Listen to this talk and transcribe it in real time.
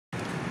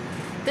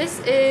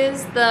This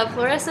is the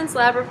Fluorescence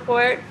Lab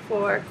report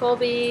for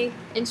Colby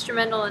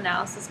Instrumental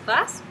Analysis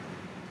class.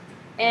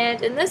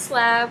 And in this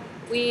lab,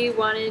 we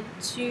wanted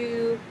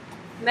to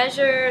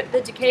measure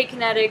the decay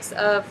kinetics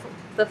of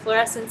the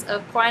fluorescence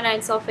of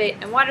quinine sulfate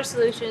and water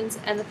solutions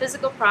and the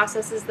physical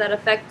processes that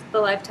affect the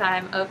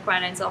lifetime of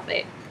quinine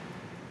sulfate.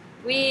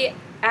 We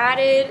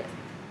added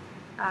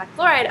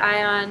chloride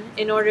ion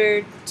in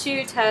order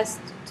to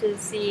test to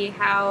see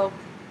how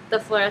the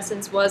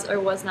fluorescence was or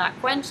was not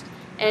quenched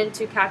and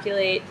to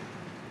calculate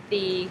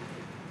the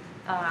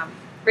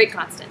rate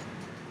constant.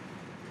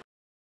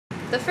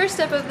 The first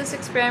step of this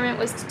experiment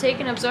was to take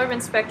an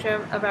absorbance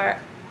spectrum of our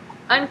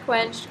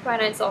unquenched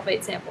quinine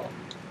sulfate sample.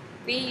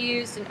 We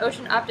used an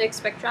ocean optic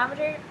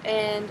spectrometer,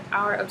 and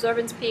our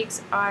absorbance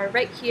peaks are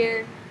right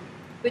here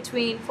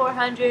between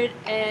 400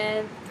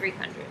 and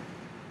 300.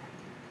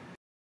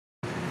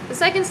 The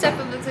second step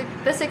of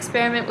this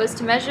experiment was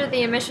to measure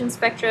the emission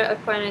spectra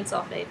of quinine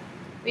sulfate.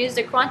 We used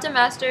a quantum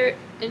master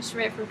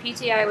instrument from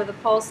PTI with a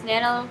pulse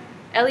nano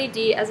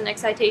LED as an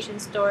excitation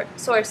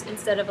source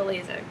instead of a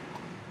laser.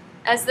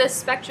 As this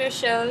spectra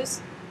shows,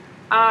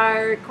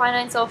 our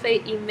quinine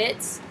sulfate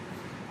emits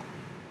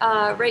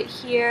right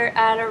here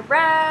at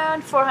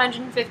around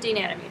 450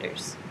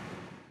 nanometers.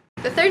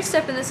 The third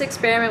step in this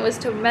experiment was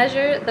to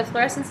measure the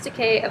fluorescence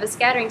decay of a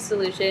scattering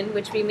solution,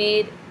 which we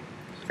made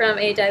from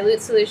a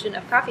dilute solution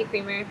of coffee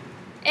creamer,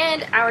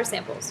 and our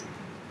samples.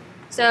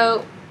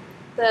 So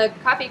the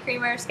coffee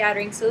creamer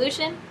scattering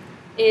solution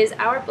is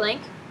our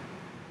blank,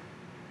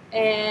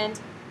 and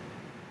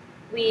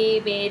we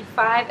made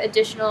 5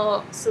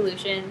 additional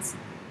solutions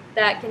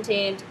that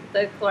contained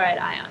the chloride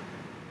ion.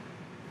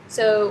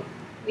 So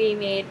we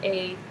made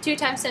a 2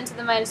 times 10 to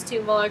the minus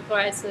 2 molar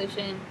chloride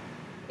solution,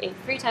 a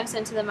 3 times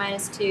 10 to the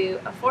minus 2,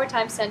 a 4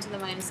 times 10 to the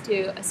minus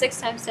 2, a 6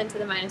 times 10 to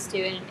the minus 2,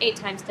 and an 8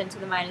 times 10 to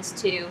the minus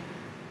 2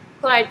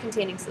 chloride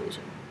containing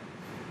solution.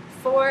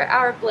 For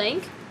our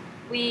blank,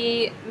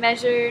 we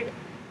measured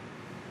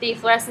the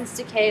fluorescence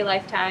decay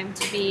lifetime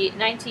to be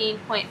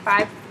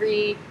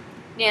 19.53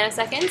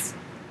 nanoseconds,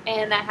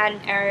 and that had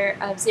an error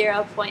of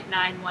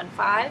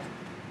 0.9015.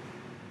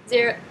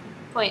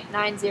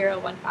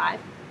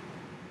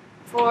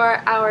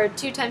 For our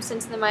 2 times 10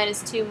 to the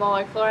minus 2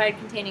 molar chloride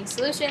containing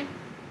solution,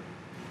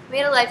 we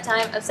had a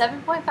lifetime of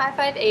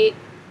 7.558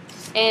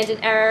 and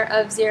an error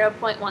of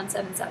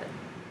 0.177.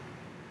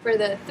 For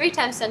the 3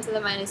 times 10 to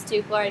the minus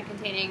 2 chloride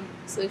containing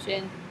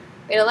solution,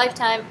 we had a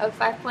lifetime of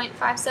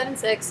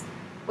 5.576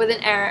 with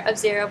an error of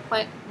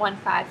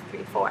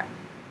 0.1534.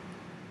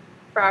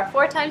 For our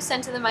 4 times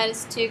 10 to the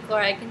minus 2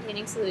 chloride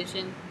containing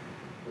solution,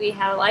 we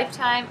had a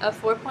lifetime of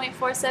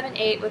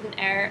 4.478 with an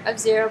error of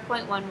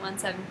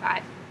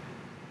 0.1175.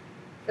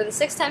 For the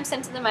 6 times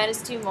 10 to the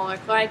minus 2 molar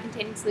chloride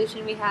containing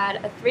solution, we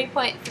had a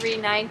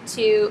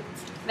 3.392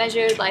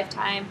 measured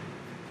lifetime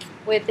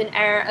with an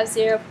error of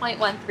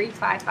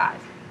 0.1355.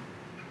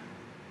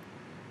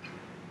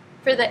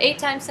 For the 8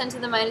 times 10 to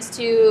the minus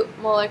 2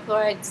 molar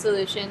chloride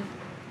solution,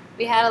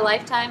 we had a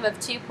lifetime of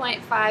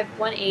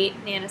 2.518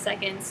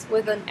 nanoseconds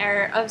with an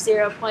error of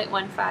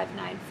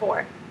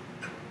 0.1594.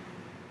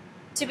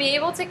 To be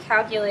able to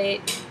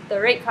calculate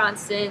the rate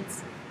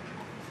constants,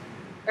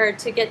 or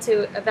to get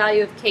to a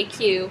value of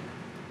KQ,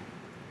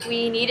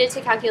 we needed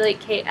to calculate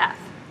KF.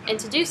 And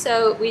to do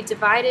so, we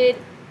divided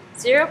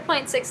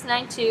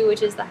 0.692,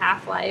 which is the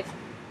half-life,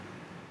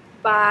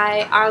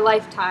 by our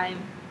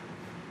lifetime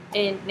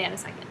in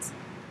nanoseconds.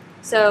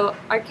 So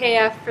our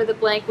KF for the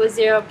blank was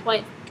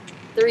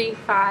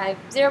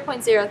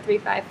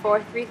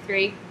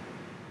 0.035433,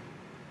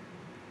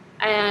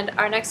 and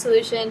our next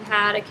solution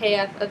had a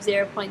KF of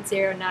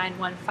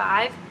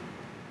 0.0915.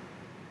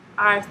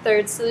 Our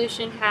third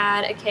solution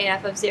had a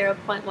KF of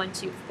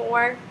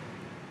 0.124.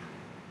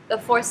 The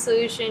fourth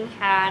solution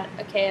had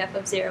a KF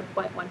of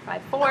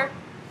 0.154.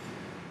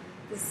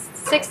 The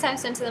 6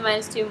 times 10 to the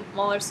minus 2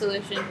 molar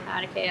solution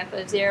had a KF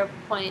of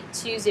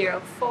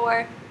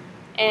 0.204.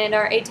 And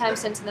our 8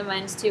 times 10 to the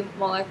minus 2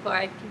 molar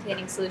chloride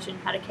containing solution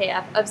had a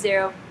KF of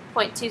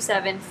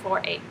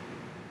 0.2748.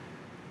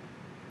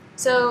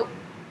 So,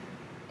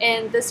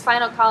 and this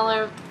final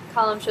column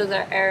shows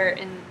our error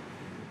in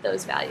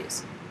those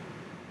values.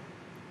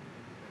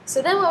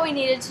 So then what we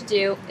needed to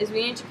do is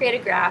we needed to create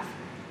a graph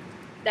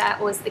that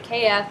was the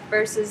KF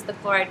versus the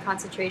chloride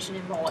concentration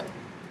in molar,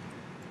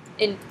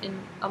 in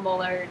a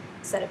molar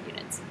set of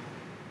units.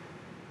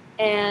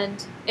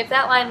 And if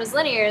that line was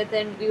linear,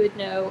 then we would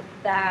know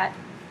that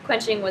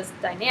quenching was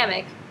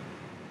dynamic,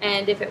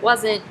 and if it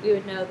wasn't, we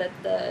would know that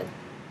the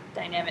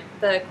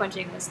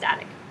quenching was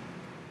static.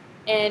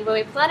 And when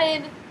we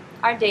plotted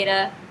our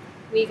data,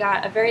 we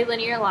got a very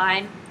linear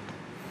line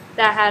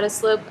that had a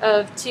slope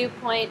of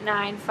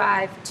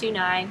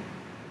 2.9529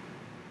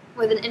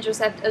 with an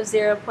intercept of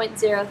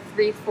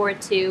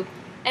 0.0342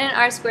 and an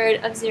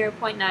R-squared of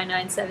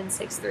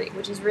 0.99763,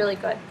 which is really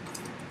good.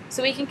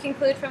 So we can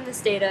conclude from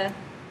this data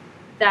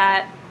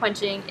that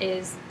quenching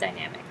is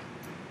dynamic.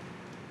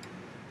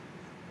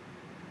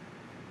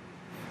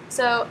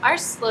 So our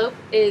slope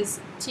is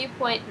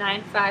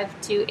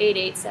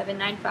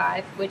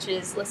 2.95288.795, which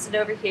is listed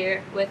over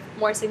here with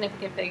more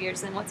significant figures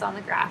than what's on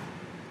the graph.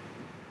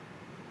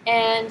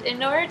 And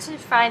in order to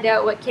find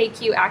out what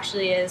KQ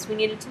actually is, we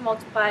needed to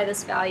multiply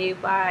this value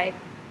by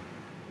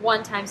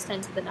 1 times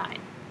 10 to the 9.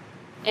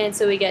 And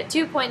so we get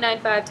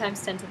 2.95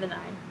 times 10 to the 9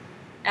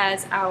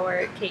 as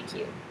our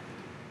KQ.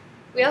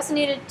 We also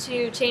needed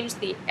to change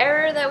the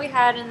error that we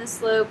had in the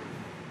slope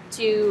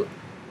to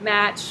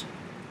match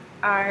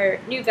our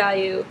new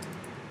value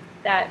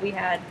that we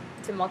had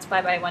to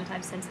multiply by 1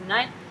 times 10 to the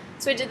 9.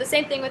 So we did the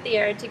same thing with the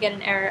error to get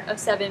an error of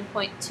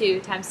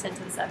 7.2 times 10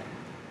 to the 7.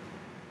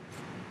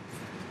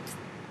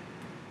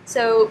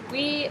 So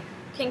we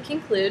can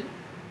conclude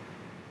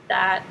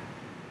that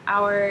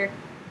our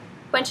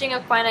quenching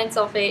of quinine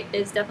sulfate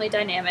is definitely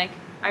dynamic.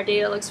 Our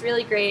data looks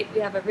really great.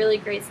 We have a really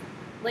great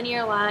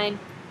linear line,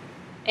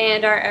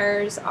 and our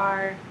errors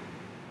are,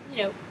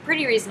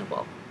 pretty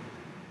reasonable.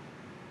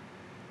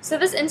 So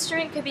this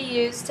instrument could be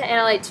used to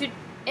analyze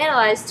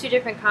two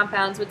different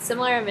compounds with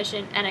similar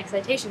emission and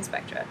excitation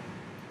spectra.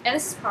 And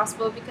this is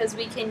possible because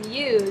we can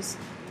use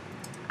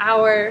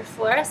our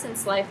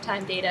fluorescence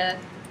lifetime data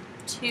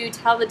to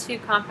tell the two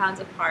compounds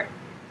apart.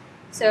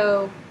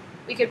 So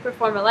we could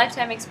perform a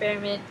lifetime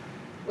experiment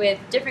with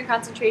different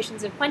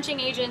concentrations of quenching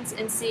agents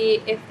and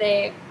see if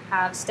they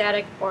have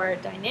static or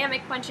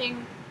dynamic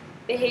quenching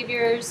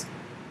behaviors,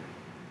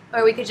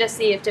 or we could just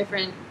see if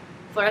different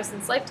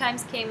fluorescence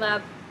lifetimes came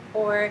up,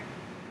 or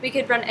we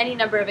could run any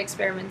number of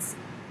experiments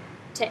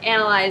to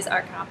analyze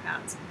our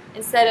compounds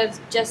instead of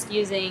just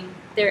using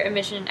their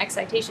emission and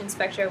excitation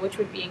spectra, which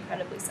would be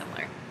incredibly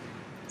similar.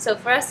 So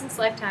fluorescence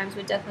lifetimes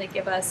would definitely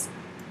give us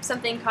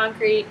something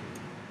concrete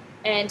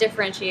and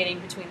differentiating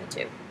between the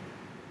two.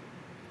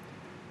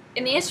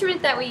 In the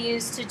instrument that we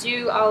use to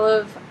do all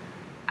of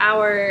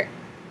our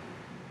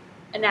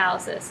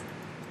analysis,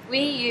 we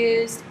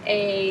used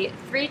a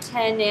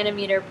 310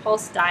 nanometer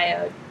pulse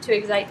diode to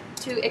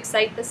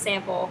excite the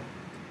sample,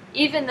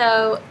 even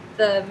though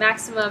the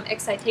maximum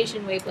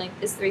excitation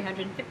wavelength is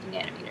 350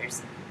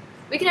 nanometers.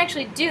 We can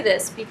actually do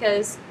this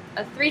because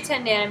a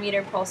 310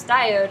 nanometer pulse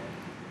diode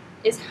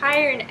is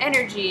higher in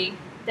energy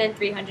than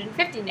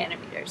 350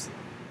 nanometers.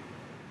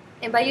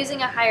 And by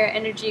using a higher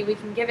energy, we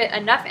can give it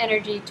enough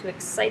energy to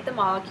excite the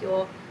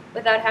molecule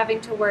without having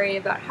to worry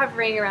about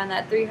hovering around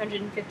that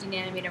 350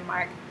 nanometer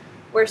mark,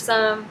 where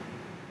some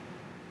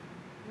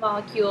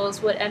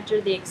molecules would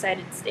enter the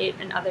excited state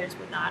and others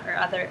would not,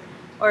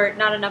 or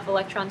not enough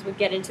electrons would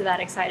get into that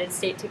excited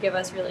state to give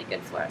us really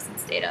good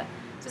fluorescence data.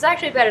 So it's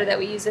actually better that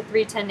we use a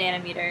 310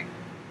 nanometer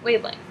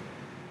wavelength.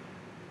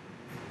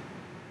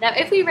 Now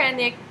if we ran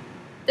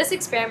this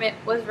experiment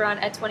was run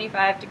at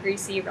 25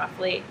 degrees C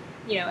roughly,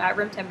 at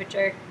room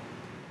temperature,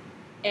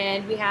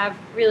 and we have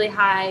really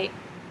high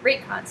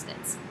rate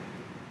constants.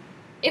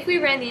 If we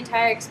ran the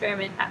entire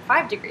experiment at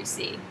 5 degrees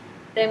C,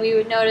 then we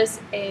would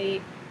notice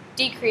a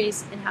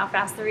decrease in how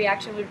fast the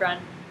reaction would run,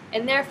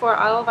 and therefore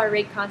all of our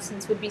rate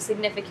constants would be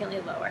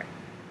significantly lower.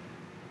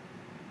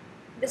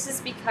 This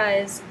is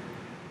because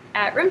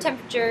at room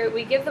temperature,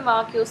 we give the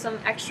molecule some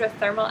extra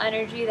thermal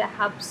energy that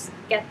helps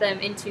get them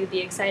into the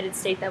excited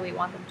state that we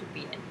want them to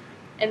be in,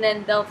 and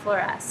then they'll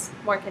fluoresce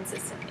more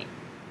consistently.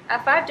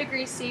 At 5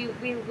 degrees C,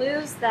 we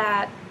lose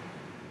that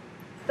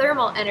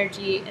thermal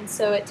energy, and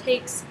so it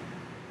takes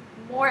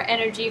more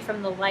energy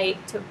from the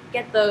light to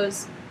get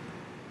those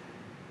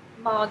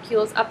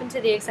molecules up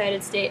into the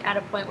excited state at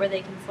a point where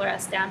they can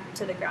fluoresce down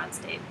to the ground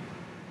state.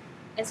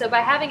 And so by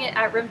having it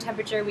at room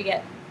temperature, we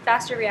get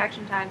faster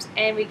reaction times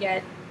and we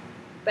get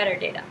better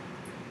data.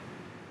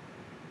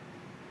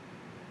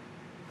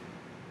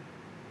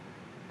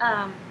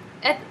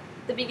 At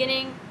the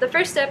beginning, the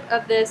first step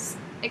of this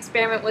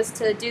experiment was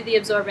to do the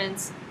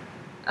absorbance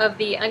of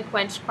the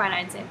unquenched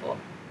quinine sample.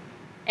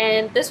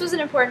 And this was an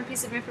important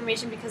piece of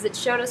information because it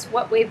showed us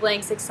what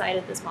wavelengths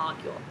excited this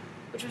molecule,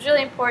 which was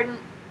really important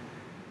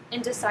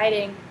in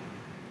deciding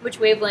which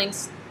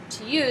wavelengths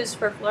to use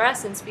for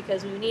fluorescence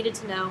because we needed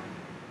to know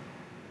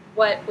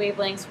what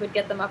wavelengths would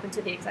get them up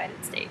into the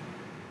excited state.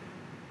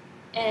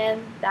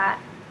 And that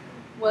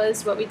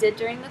was what we did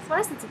during the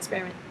fluorescence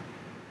experiment.